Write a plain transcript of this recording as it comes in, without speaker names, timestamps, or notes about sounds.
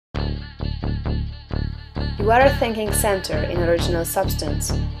You are a thinking center in original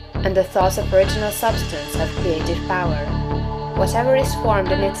substance, and the thoughts of original substance have creative power. Whatever is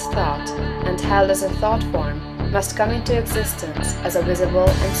formed in its thought and held as a thought form must come into existence as a visible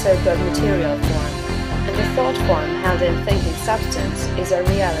and so-called material form, and the thought form held in thinking substance is a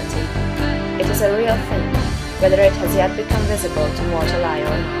reality. It is a real thing, whether it has yet become visible to mortal eye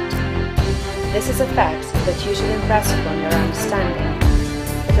or not. This is a fact that you should impress upon your understanding,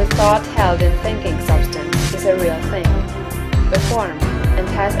 that the thought held in thinking substance is a real thing, a form, and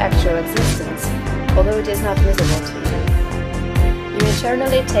has actual existence, although it is not visible to you. You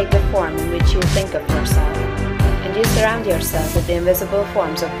internally take the form in which you think of yourself, and you surround yourself with the invisible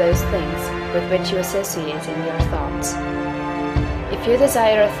forms of those things with which you associate in your thoughts. If you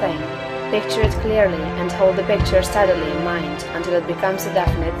desire a thing, picture it clearly and hold the picture steadily in mind until it becomes a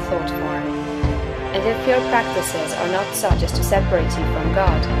definite thought form. And if your practices are not such as to separate you from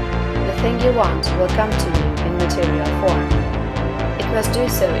God, the thing you want will come to you in material form. It must do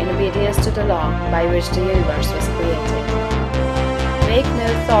so in obedience to the law by which the universe was created. Make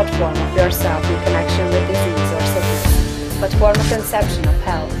no thought form of yourself in connection with disease or sickness, but form a conception of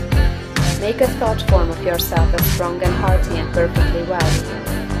health. Make a thought form of yourself as strong and hearty and perfectly well.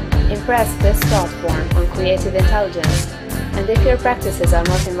 Impress this thought form on creative intelligence, and if your practices are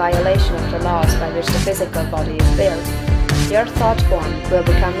not in violation of the laws by which the physical body is built, your thought form will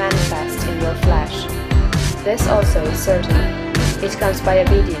become manifest in your flesh. This also is certain. It comes by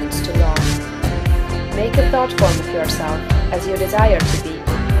obedience to law. Make a thought form of yourself as you desire to be,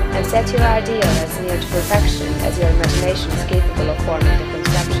 and set your ideal as near to perfection as your imagination is capable of forming the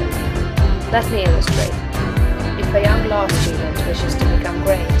conception. Let me illustrate. If a young law student wishes to become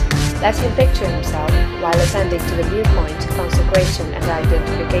great, let him picture himself, while attending to the viewpoint, consecration, and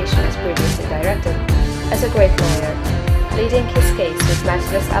identification as previously directed, as a great lawyer, pleading his case with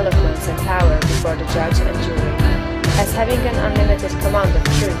matchless eloquence and power before the judge and jury, as having an unlimited command of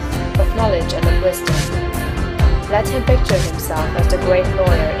truth, of knowledge, and of wisdom. Let him picture himself as the great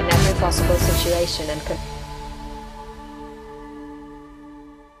lawyer in every possible situation and